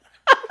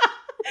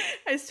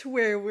I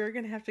swear we're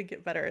going to have to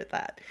get better at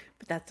that,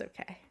 but that's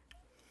okay.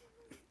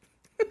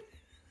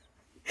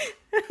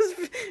 I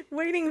was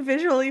waiting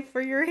visually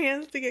for your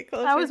hands to get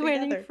closer together. I was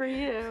waiting for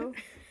you.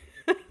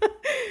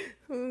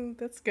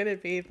 That's going to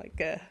be like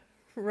a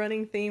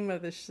running theme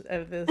of this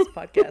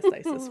podcast,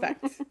 I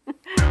suspect.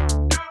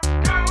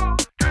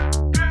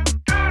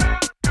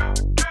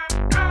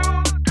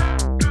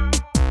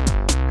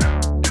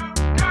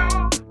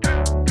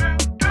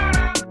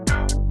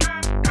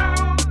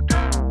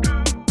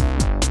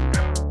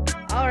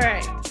 All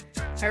right.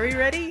 Are we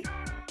ready?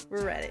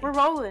 We're ready. We're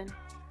rolling.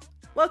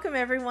 Welcome,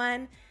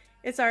 everyone.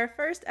 It's our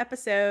first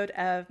episode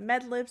of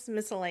MedLib's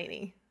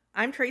Miscellany.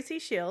 I'm Tracy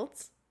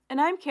Shields. And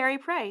I'm Carrie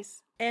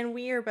Price. And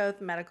we are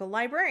both medical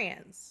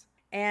librarians.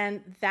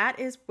 And that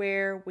is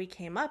where we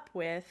came up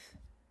with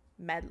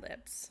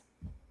MedLibs.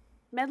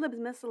 MedLib's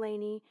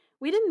Miscellany.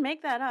 We didn't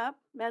make that up.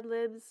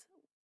 MedLibs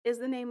is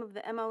the name of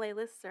the MLA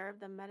listserv,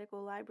 the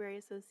Medical Library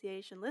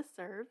Association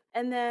listserv.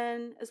 And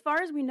then, as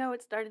far as we know,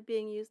 it started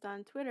being used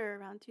on Twitter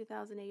around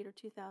 2008 or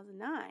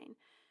 2009.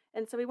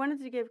 And so we wanted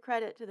to give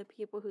credit to the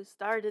people who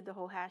started the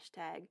whole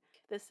hashtag.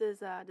 This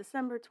is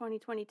December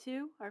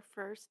 2022, our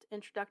first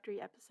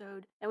introductory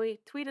episode. And we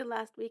tweeted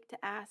last week to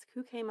ask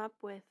who came up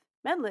with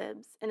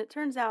MedLibs. And it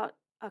turns out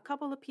a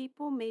couple of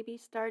people, maybe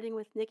starting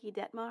with Nikki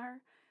Detmar,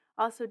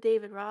 also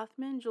David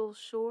Rothman, Jules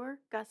Shore,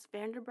 Gus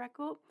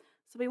Vanderbreckel.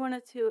 So we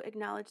wanted to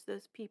acknowledge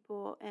those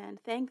people and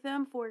thank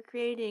them for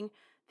creating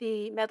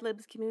the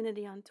MedLibs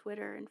community on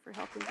Twitter and for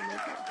helping to make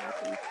that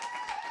happen.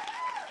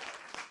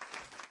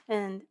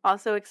 And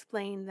also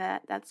explain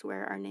that that's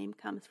where our name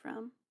comes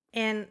from.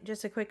 And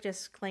just a quick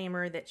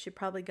disclaimer that should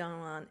probably go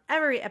on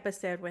every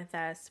episode with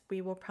us. We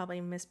will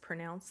probably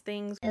mispronounce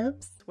things.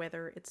 Oops.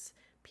 Whether it's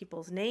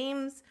people's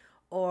names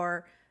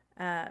or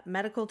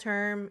medical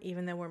term,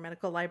 even though we're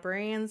medical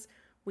librarians,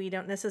 we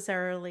don't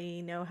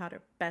necessarily know how to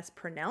best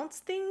pronounce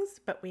things,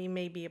 but we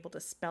may be able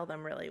to spell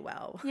them really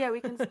well. Yeah, we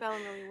can spell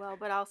them really well,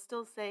 but I'll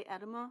still say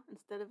edema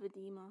instead of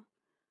edema.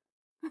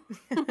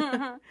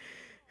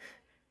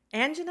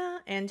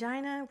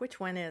 Angina, which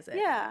one is it?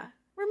 Yeah,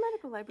 we're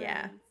medical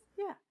librarians.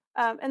 Yeah.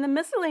 And the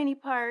miscellany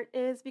part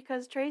is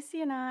because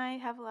Tracy and I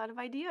have a lot of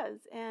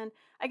ideas. And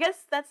I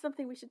guess that's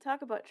something we should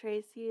talk about,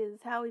 Tracy,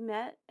 is how we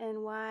met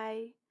and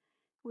why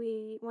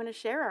we want to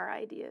share our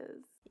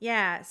ideas.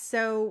 Yeah,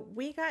 so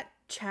we got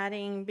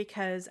chatting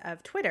because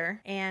of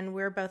Twitter, and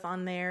we're both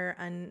on there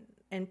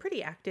and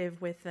pretty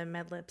active with the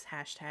MedLibs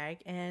hashtag,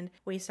 and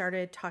we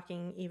started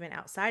talking even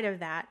outside of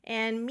that.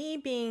 And me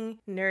being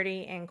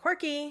nerdy and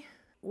quirky,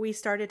 we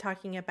started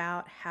talking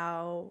about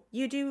how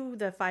you do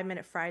the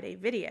 5-Minute Friday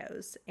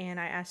videos. And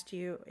I asked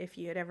you if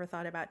you had ever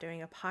thought about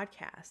doing a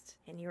podcast.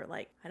 And you were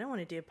like, I don't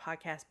want to do a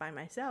podcast by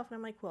myself. And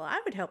I'm like, well,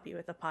 I would help you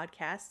with a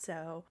podcast.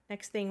 So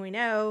next thing we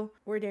know,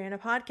 we're doing a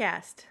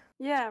podcast.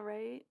 Yeah,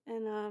 right.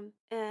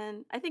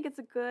 And I think it's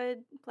a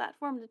good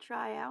platform to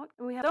try out.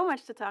 And we have so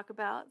much to talk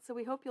about. So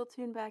we hope you'll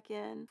tune back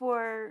in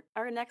for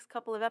our next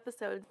couple of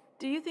episodes.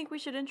 Do you think we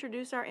should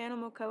introduce our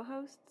animal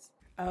co-hosts?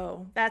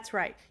 Oh, that's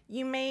right.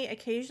 You may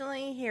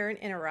occasionally hear an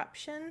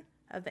interruption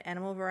of the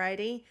animal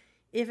variety.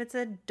 If it's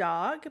a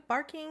dog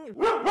barking,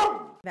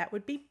 that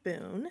would be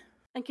Boone.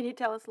 And can you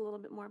tell us a little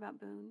bit more about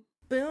Boone?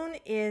 Boone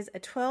is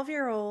a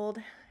 12-year-old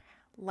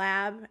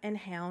lab and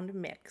hound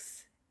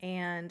mix,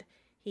 and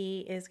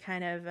he is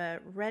kind of a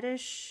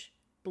reddish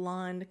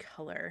blonde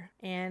color,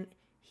 and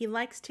he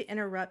likes to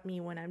interrupt me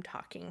when I'm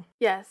talking.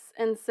 Yes,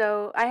 and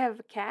so I have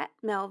a cat,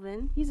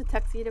 Melvin. He's a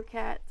tuxedo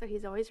cat, so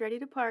he's always ready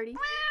to party.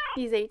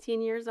 He's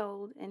 18 years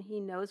old, and he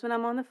knows when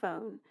I'm on the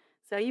phone,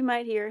 so you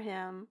might hear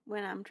him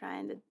when I'm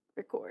trying to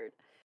record.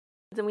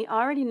 And we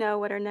already know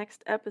what our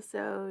next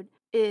episode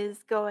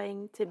is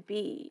going to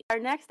be. Our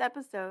next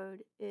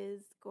episode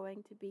is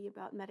going to be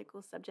about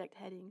medical subject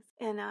headings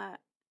and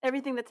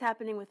everything that's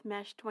happening with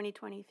MESH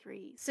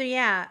 2023. So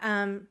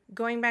yeah,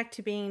 going back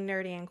to being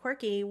nerdy and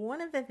quirky,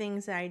 one of the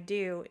things that I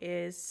do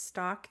is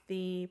stalk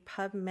the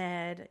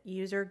PubMed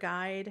user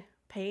guide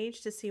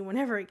page to see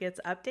whenever it gets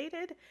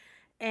updated.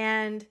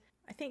 And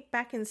I think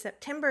back in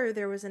September,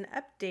 there was an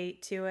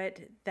update to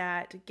it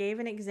that gave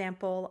an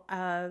example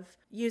of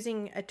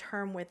using a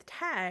term with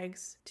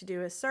tags to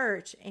do a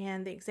search.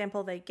 And the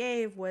example they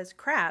gave was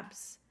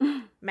crabs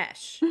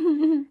mesh.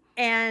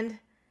 And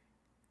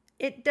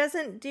it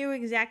doesn't do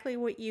exactly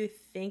what you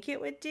think it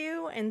would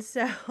do. And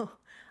so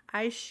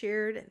I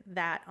shared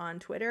that on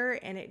Twitter,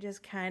 and it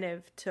just kind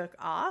of took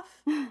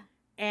off.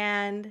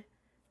 And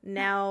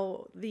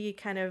now the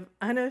kind of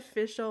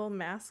unofficial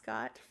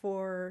mascot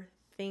for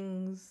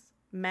things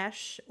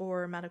Mesh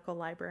or medical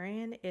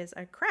librarian is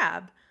a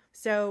crab.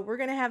 So we're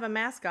going to have a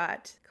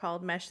mascot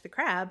called Mesh the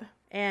Crab,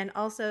 and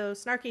also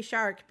Snarky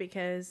Shark,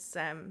 because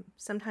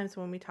sometimes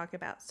when we talk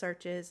about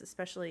searches,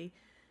 especially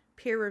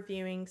peer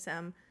reviewing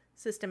some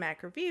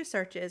systematic review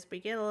searches, we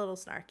get a little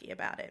snarky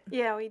about it.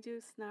 Yeah, we do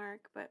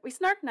snark, but we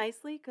snark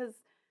nicely because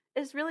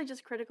it's really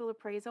just critical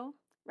appraisal,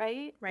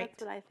 right? Right.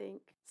 That's what I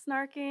think.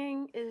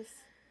 Snarking is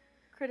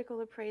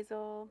critical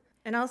appraisal.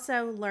 And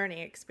also learning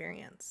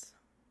experience.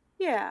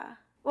 Yeah.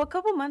 Well, a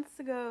couple months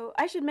ago,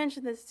 I should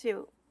mention this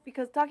too.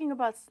 because talking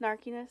about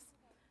snarkiness,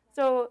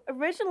 so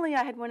originally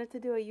I had wanted to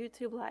do a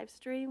YouTube live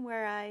stream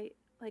where I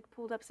like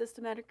pulled up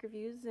systematic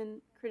reviews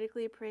and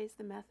critically appraised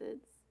the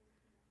methods.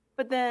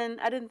 But then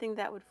I didn't think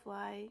that would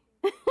fly.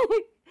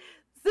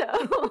 So,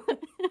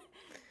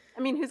 I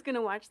mean, who's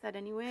gonna watch that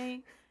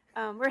anyway?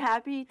 We're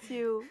happy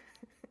to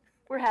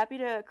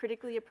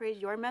critically appraise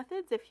your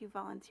methods if you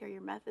volunteer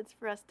your methods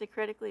for us to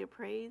critically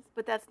appraise,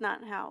 but that's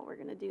not how we're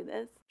going to do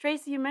this.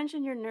 Tracy, you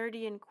mentioned you're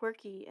nerdy and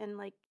quirky, and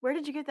like, where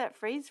did you get that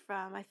phrase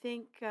from? I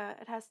think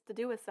it has to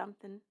do with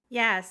something.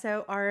 Yeah,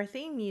 so our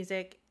theme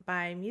music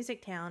by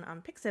Music Town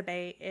on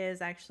Pixabay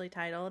is actually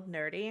titled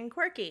Nerdy and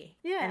Quirky.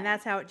 Yeah. And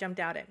that's how it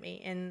jumped out at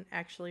me. And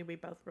actually, we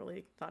both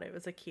really thought it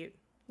was a cute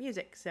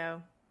music,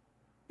 so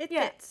it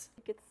fits.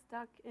 It gets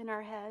stuck in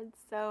our heads,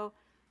 so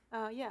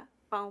yeah.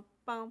 Boom,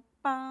 boom,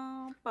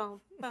 boom,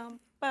 boom, boom,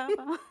 boom,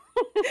 boom.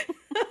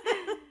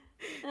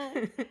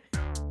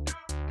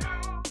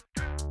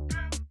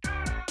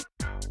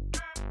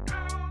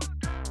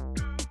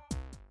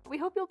 We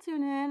hope you'll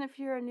tune in if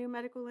you're a new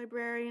medical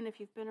librarian, if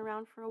you've been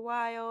around for a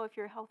while, if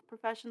you're a health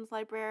professions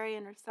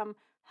librarian or some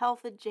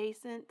health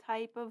adjacent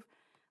type of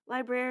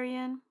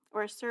librarian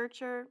or a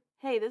searcher.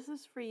 Hey, this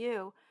is for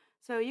you.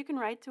 So you can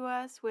write to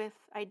us with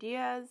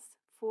ideas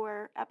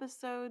for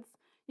episodes.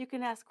 You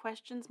can ask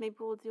questions. Maybe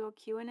we'll do a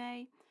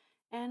Q&A.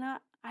 And I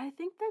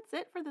think that's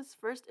it for this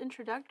first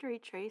introductory,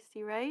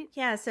 Tracy, right?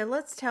 Yeah, so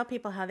let's tell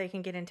people how they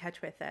can get in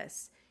touch with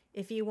us.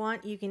 If you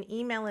want, you can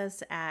email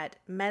us at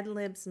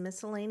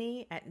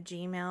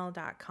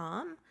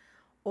medlibsmiscellany@gmail.com,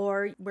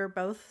 or we're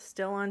both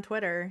still on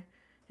Twitter.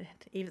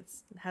 It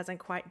hasn't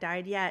quite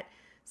died yet.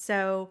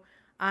 So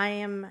I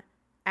am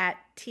at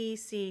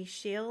TC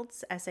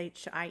Shields,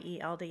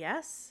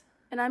 SHIELDS.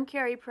 And I'm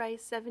Carrie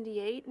Price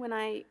 78.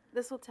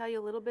 This will tell you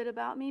a little bit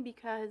about me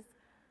because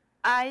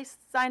I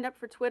signed up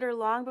for Twitter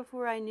long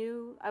before I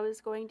knew I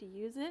was going to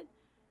use it.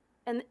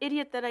 And the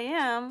idiot that I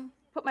am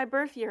put my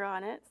birth year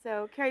on it.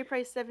 So Carrie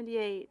Price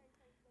 78.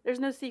 There's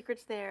no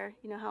secrets there.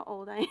 You know how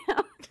old I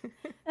am.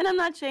 And I'm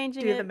not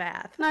changing it. Do the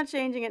math. Not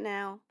changing it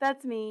now.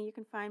 That's me. You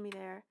can find me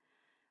there.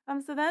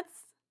 So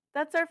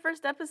that's our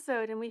first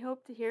episode, and we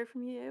hope to hear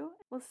from you.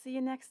 We'll see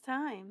you next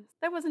time.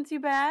 That wasn't too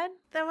bad.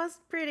 That was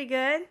pretty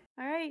good.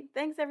 All right.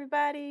 Thanks,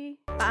 everybody.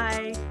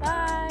 Bye.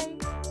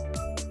 Bye.